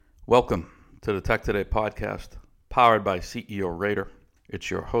Welcome to the Tech Today podcast, powered by CEO Raider.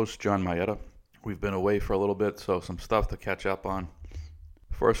 It's your host, John Mayetta. We've been away for a little bit, so some stuff to catch up on.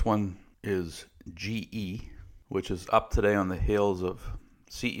 First one is GE, which is up today on the heels of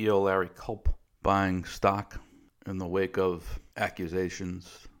CEO Larry Culp buying stock in the wake of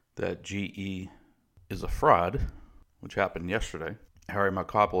accusations that GE is a fraud, which happened yesterday. Harry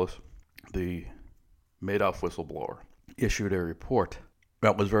Markopolos, the Madoff whistleblower, issued a report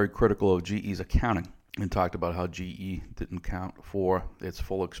that was very critical of GE's accounting and talked about how GE didn't count for its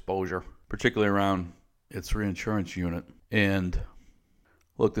full exposure, particularly around its reinsurance unit. And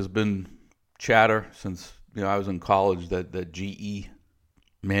look, there's been chatter since I was in college that GE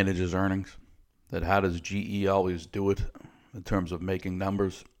manages earnings, that how does GE always do it in terms of making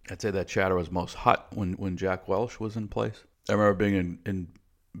numbers. I'd say that chatter was most hot when Jack Welch was in place. I remember being in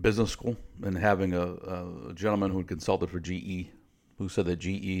business school and having a gentleman who had consulted for GE who said that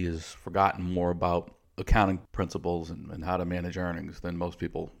GE has forgotten more about accounting principles and how to manage earnings than most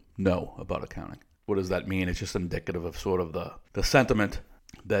people know about accounting. What does that mean? It's just indicative of sort of the sentiment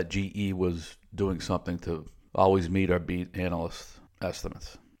that GE was doing something to always meet or beat analyst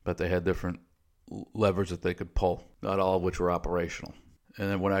estimates, but they had different levers that they could pull, not all of which were operational. And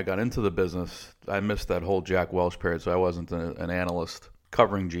then when I got into the business, I missed that whole Jack Welch period, so I wasn't an analyst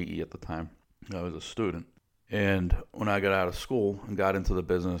covering GE at the time. I was a student. And when I got out of school and got into the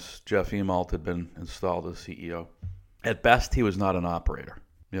business, Jeff Immelt had been installed as CEO. At best, he was not an operator,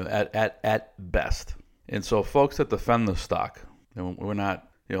 at best. And so folks that defend the stock, we're not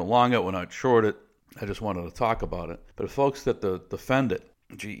long it, we're not short it. I just wanted to talk about it. But folks that defend it,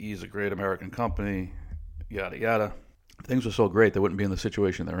 GE is a great American company, yada, yada. Things are so great they wouldn't be in the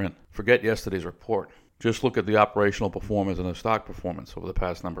situation they're in. Forget yesterday's report. Just look at the operational performance and the stock performance over the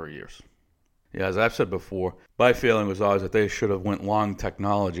past number of years. Yeah, as I've said before, my feeling was always that they should have went long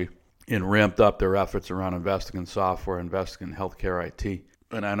technology and ramped up their efforts around investing in software, investing in healthcare IT.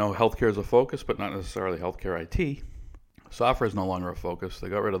 And I know healthcare is a focus, but not necessarily healthcare IT. Software is no longer a focus. They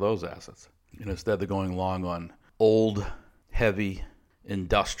got rid of those assets. And instead, they're going long on old, heavy,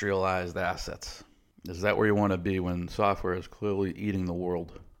 industrialized assets. Is that where you want to be when software is clearly eating the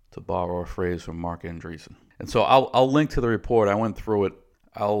world, to borrow a phrase from Marc Andreessen? And so I'll link to the report. I went through it.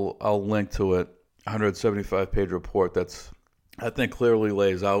 I'll link to it. 175-page report that's, I think, clearly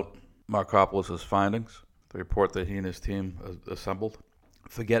lays out Markopolos' findings, the report that he and his team assembled.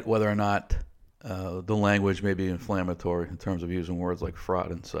 Forget whether or not the language may be inflammatory in terms of using words like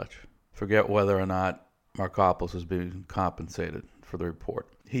fraud and such. Forget whether or not Markopolos is being compensated for the report.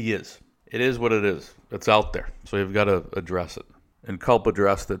 He is. It is what it is. It's out there. So you've got to address it. And Culp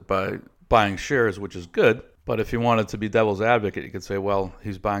addressed it by buying shares, which is good. But if you wanted to be devil's advocate, you could say, well,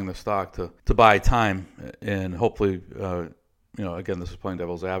 he's buying the stock to buy time. And hopefully, again, this is playing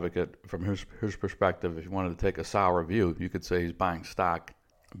devil's advocate. From his perspective, if you wanted to take a sour view, you could say he's buying stock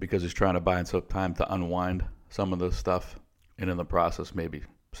because he's trying to buy some time to unwind some of this stuff. And in the process, maybe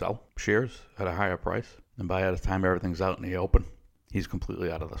sell shares at a higher price and buy at a time everything's out in the open. He's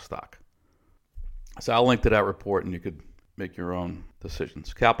completely out of the stock. So I'll link to that report and you could make your own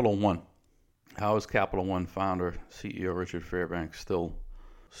decisions. Capital One. How is Capital One founder, CEO Richard Fairbanks still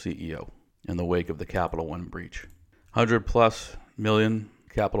CEO in the wake of the Capital One breach? 100+ million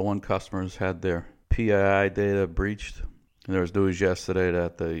Capital One customers had their PII data breached. And there was news yesterday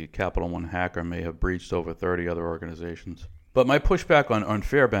that the Capital One hacker may have breached over 30 other organizations. But my pushback on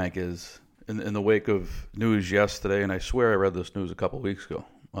Fairbank is, in the wake of news yesterday, and I swear I read this news a couple of weeks ago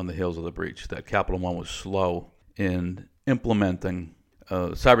on the heels of the breach, that Capital One was slow in implementing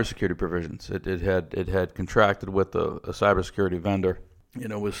cybersecurity provisions. It had contracted with a cybersecurity vendor.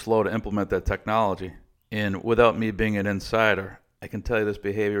 Was slow to implement that technology. And without me being an insider, I can tell you this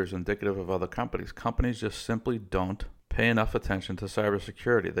behavior is indicative of other companies. Companies just simply don't pay enough attention to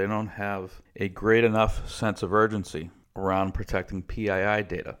cybersecurity. They don't have a great enough sense of urgency around protecting PII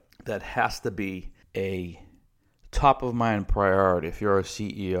data. That has to be a top-of-mind priority if you're a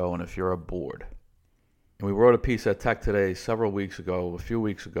CEO and if you're a board. And we wrote a piece at Tech Today a few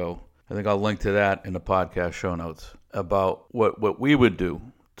weeks ago. I think I'll link to that in the podcast show notes about what we would do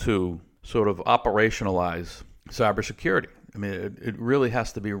to sort of operationalize cybersecurity. I mean, it really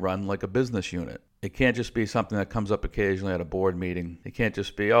has to be run like a business unit. It can't just be something that comes up occasionally at a board meeting. It can't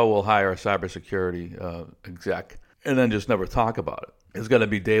just be, we'll hire a cybersecurity exec and then just never talk about it. There's got to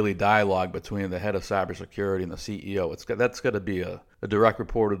be daily dialogue between the head of cybersecurity and the CEO. That's got to be a direct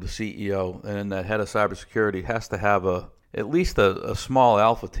report of the CEO, and then that head of cybersecurity has to have at least a small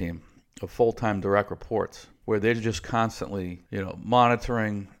alpha team of full-time direct reports where they're just constantly,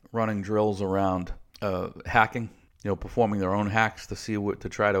 monitoring, running drills around hacking performing their own hacks to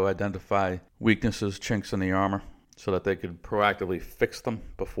try to identify weaknesses, chinks in the armor, so that they could proactively fix them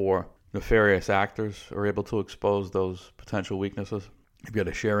before nefarious actors are able to expose those potential weaknesses. You've got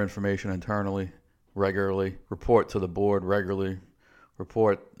to share information internally regularly, report to the board regularly,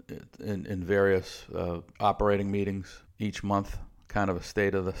 report in various operating meetings each month, kind of a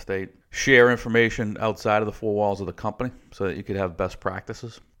state of the state. Share information outside of the four walls of the company so that you could have best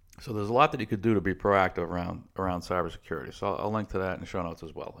practices. So there's a lot that you could do to be proactive around cybersecurity. So I'll link to that in the show notes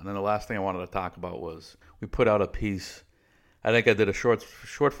as well. And then the last thing I wanted to talk about was we put out a piece. I think I did a short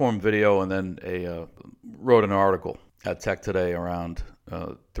form video and then wrote an article at Tech Today around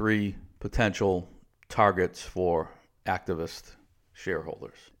 3 potential targets for activist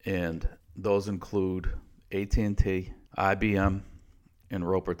shareholders. And those include AT&T, IBM, and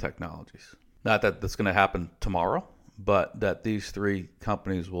Roper Technologies. Not that that's going to happen tomorrow, but that these 3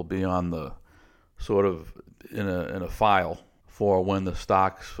 companies will be on the sort of in a file for when the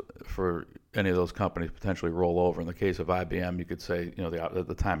stocks for any of those companies potentially roll over. In the case of IBM, you could say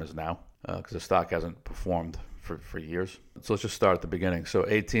the time is now because the stock hasn't performed for years. So let's just start at the beginning. So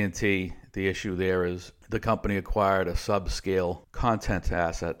AT&T, the issue there is the company acquired a subscale content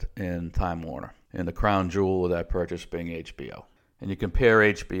asset in Time Warner, and the crown jewel of that purchase being HBO. And you compare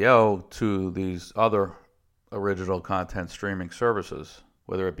HBO to these other original content streaming services,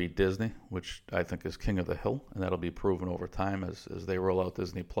 whether it be Disney, which I think is king of the hill, and that'll be proven over time as they roll out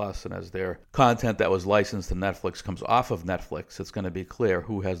Disney Plus, and as their content that was licensed to Netflix comes off of Netflix, it's going to be clear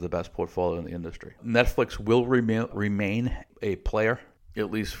who has the best portfolio in the industry. Netflix will remain a player,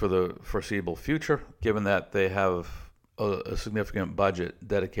 at least for the foreseeable future, given that they have a significant budget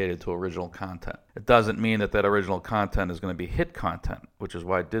dedicated to original content. It doesn't mean that original content is going to be hit content, which is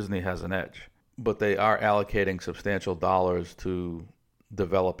why Disney has an edge. But they are allocating substantial dollars to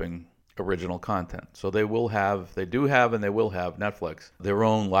developing original content. So they will have Netflix, their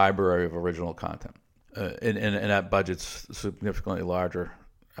own library of original content. And that budget's significantly larger,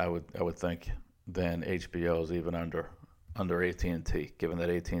 I would think, than HBO's, even under AT&T, given that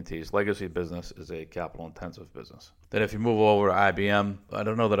AT&T's legacy business is a capital-intensive business. Then if you move over to IBM, I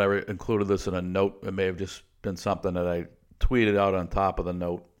don't know that I included this in a note. It may have just been something that I tweeted out on top of the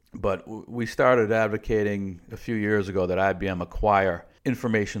note. But we started advocating a few years ago that IBM acquire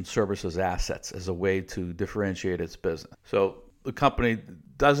information services assets as a way to differentiate its business. So the company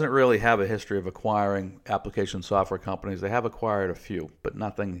doesn't really have a history of acquiring application software companies. They have acquired a few, but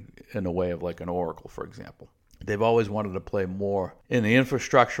nothing in the way of like an Oracle, for example. They've always wanted to play more in the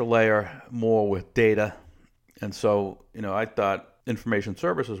infrastructure layer, more with data. And so, I thought information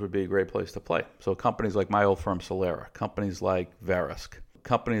services would be a great place to play. So companies like my old firm, Solera, companies like Verisk,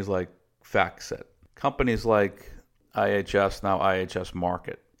 companies like FactSet, companies like IHS, now IHS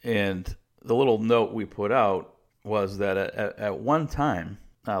Markit. And the little note we put out was that at one time,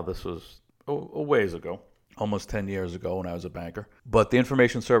 now this was a ways ago, almost 10 years ago when I was a banker, but the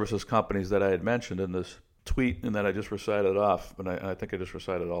information services companies that I had mentioned in this tweet and that I just recited off, and I think I just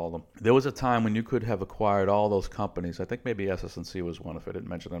recited all of them. There was a time when you could have acquired all those companies. I think maybe SS&C was one, if I didn't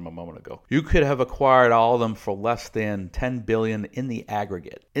mention them a moment ago. You could have acquired all of them for less than $10 billion in the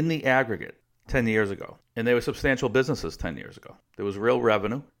aggregate 10 years ago. And they were substantial businesses 10 years ago. There was real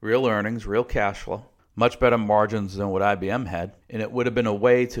revenue, real earnings, real cash flow, much better margins than what IBM had. And it would have been a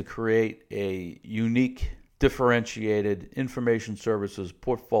way to create a unique, differentiated information services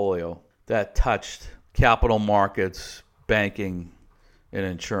portfolio that touched capital markets, banking, and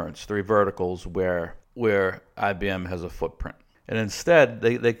insurance, 3 verticals where IBM has a footprint. And instead,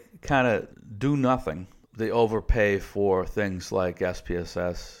 they kind of do nothing. They overpay for things like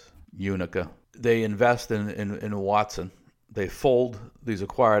SPSS, Unica. They invest in Watson. They fold these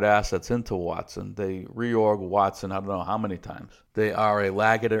acquired assets into Watson. They reorg Watson I don't know how many times. They are a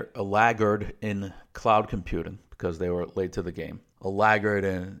laggard in cloud computing because they were late to the game. A laggard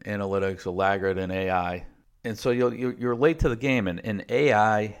in analytics, a laggard in AI. And so you're late to the game. And in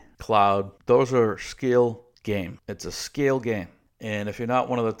AI, cloud, those are scale game. It's a scale game. And if you're not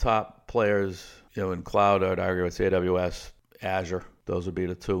one of the top players, in cloud, I'd argue it's AWS, Azure. Those would be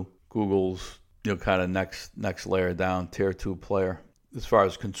the 2. Google's, kind of next layer down, tier 2 player. As far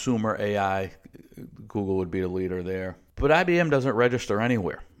as consumer AI, Google would be the leader there. But IBM doesn't register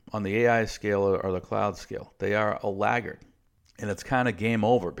anywhere on the AI scale or the cloud scale. They are a laggard. And it's kind of game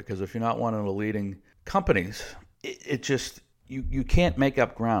over because if you're not one of the leading companies, it just, you can't make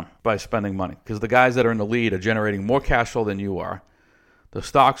up ground by spending money because the guys that are in the lead are generating more cash flow than you are. The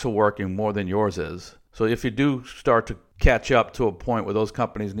stocks are working more than yours is. So if you do start to catch up to a point where those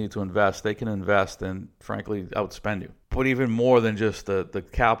companies need to invest, they can invest and frankly outspend you. But even more than just the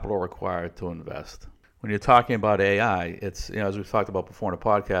capital required to invest, when you're talking about AI, it's, as we've talked about before in the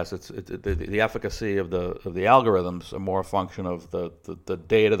podcast, the efficacy of the algorithms are more a function of the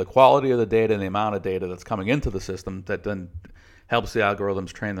data, the quality of the data, and the amount of data that's coming into the system that then helps the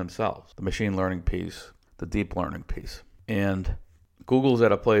algorithms train themselves. The machine learning piece, the deep learning piece, and Google's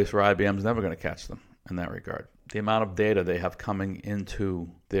at a place where IBM's never going to catch them in that regard. The amount of data they have coming into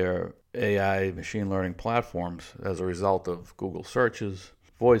their AI machine learning platforms as a result of Google searches,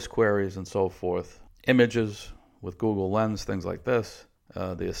 voice queries, and so forth. Images with Google Lens, things like this,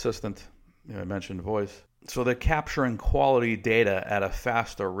 the assistant, I mentioned voice. So they're capturing quality data at a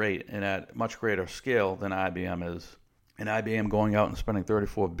faster rate and at much greater scale than IBM is. And IBM going out and spending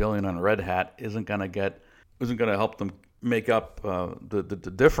 $34 billion on Red Hat isn't going to help them make up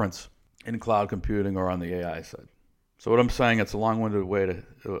the difference in cloud computing or on the AI side. So what I'm saying, it's a long-winded way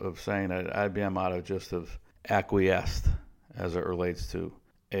of saying that IBM ought to just have acquiesced as it relates to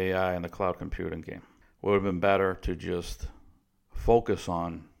AI and the cloud computing game. Would have been better to just focus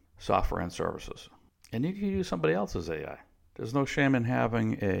on software and services. And you can use somebody else's AI. There's no shame in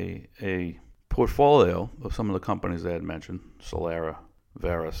having a portfolio of some of the companies I had mentioned, Solera,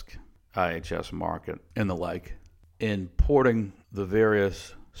 Verisk, IHS Markit, and the like, in porting the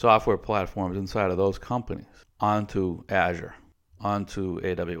various software platforms inside of those companies onto Azure, onto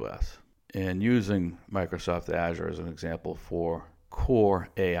AWS, and using Microsoft Azure as an example for core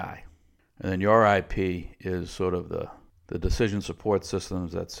AI. And then your IP is sort of the decision support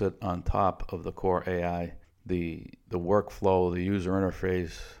systems that sit on top of the core AI, the workflow, the user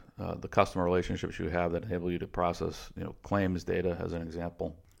interface, the customer relationships you have that enable you to process, claims data as an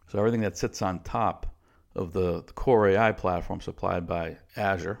example. So everything that sits on top of the core AI platform supplied by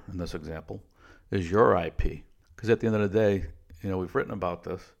Azure, in this example, is your IP. Because at the end of the day, we've written about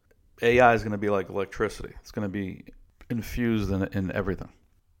this, AI is going to be like electricity. It's going to be infused in everything.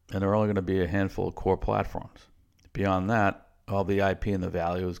 And there are only going to be a handful of core platforms. Beyond that, all the IP and the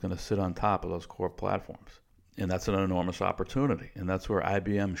value is going to sit on top of those core platforms. And that's an enormous opportunity. And that's where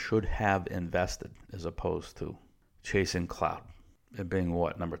IBM should have invested as opposed to chasing cloud. It being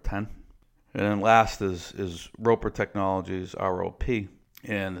what, number 10? And then last is Roper Technologies, ROP.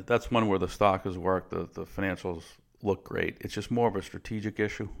 And that's one where the stock has worked. The financials look great. It's just more of a strategic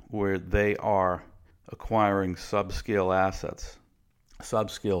issue where they are acquiring subscale assets,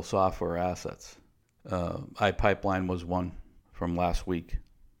 subscale software assets. iPipeline was one from last week.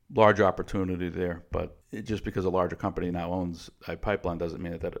 Large opportunity there, but just because a larger company now owns iPipeline doesn't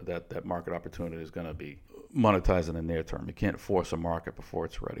mean that market opportunity is going to be monetized in the near term. You can't force a market before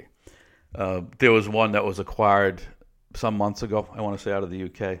it's ready. There was one that was acquired some months ago, I want to say out of the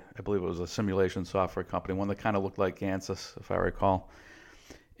UK. I believe it was a simulation software company, one that kind of looked like Ansys, if I recall.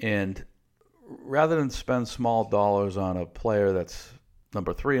 And rather than spend small dollars on a player that's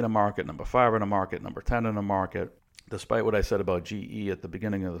number 3 in the market, number 5 in the market, number 10 in the market, despite what I said about GE at the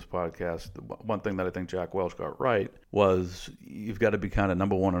beginning of this podcast, one thing that I think Jack Welch got right was you've got to be kind of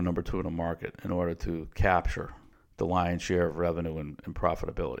number 1 or number 2 in the market in order to capture the lion's share of revenue and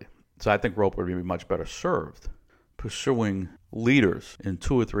profitability. So I think Roper would be much better served pursuing leaders in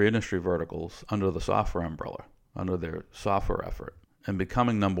 2 or 3 industry verticals under the software umbrella, under their software effort, and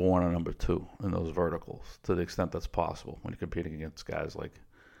becoming number 1 or number 2 in those verticals to the extent that's possible when you're competing against guys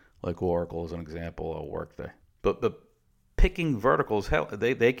like Oracle as an example or Workday. But picking verticals, hell,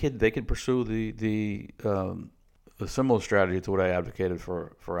 they could pursue the similar strategy to what I advocated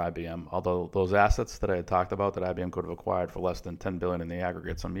for IBM. Although those assets that I had talked about that IBM could have acquired for less than $10 billion in the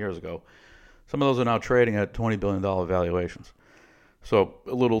aggregate some years ago, some of those are now trading at $20 billion valuations. So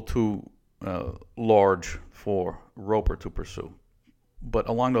a little too large for Roper to pursue. But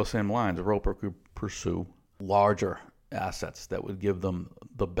along those same lines, Roper could pursue larger assets that would give them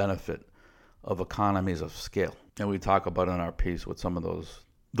the benefit of economies of scale. And we talk about in our piece what some of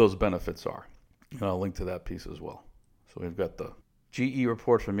those benefits are. And I'll link to that piece as well. So we've got the GE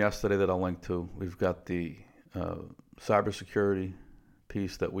report from yesterday that I'll link to. We've got the cybersecurity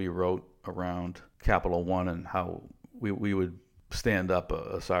piece that we wrote around Capital One and how we would stand up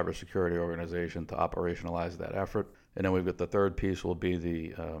a cybersecurity organization to operationalize that effort. And then we've got the third piece will be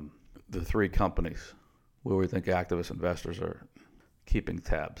the 3 companies where we think activist investors are keeping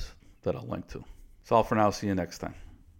tabs that I'll link to. That's all for now. See you next time.